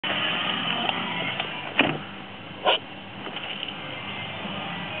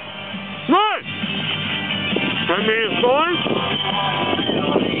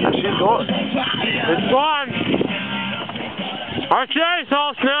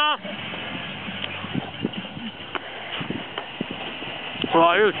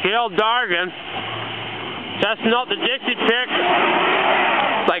Well, here's Cale Dargan testing out the Dixie pick.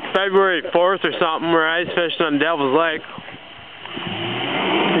 It's like February 4th or something. We're ice fishing on Devil's Lake.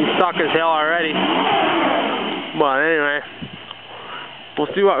 He's stuck as hell already. But anyway,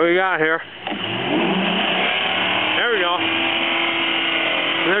 we'll see what we got here. There we go.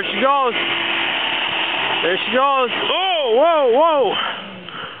 There she goes. There she goes. Oh, whoa, whoa.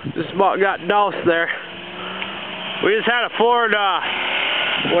 Just about got doused there. We just had a Ford,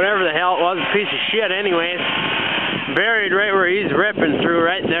 whatever the hell it was, a piece of shit anyways. Buried right where he's ripping through,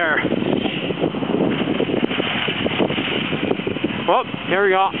 right there. Oh, here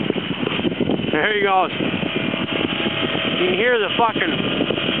we go. There he goes. You can hear the fucking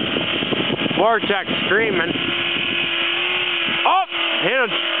vortex screaming. Oh,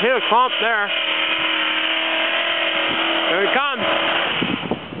 hit a clump there. Here he comes.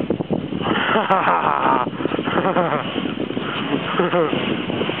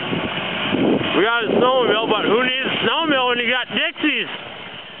 We got a snowmobile, but who needs a snowmobile when you got Dixies?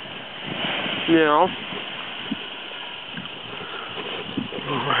 You know.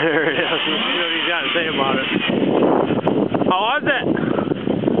 There it is. Let's see what he's got to say about it. How was it?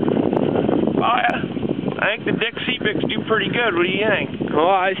 Oh, yeah. I think the Dixie picks do pretty good. What do you think? Oh,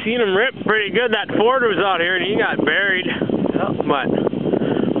 I seen him rip pretty good. That Ford was out here and he got buried. Yep. But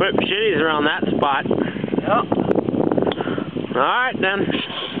whip shitties around that spot. Yep. All right, then.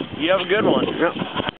 You have a good one. Yep.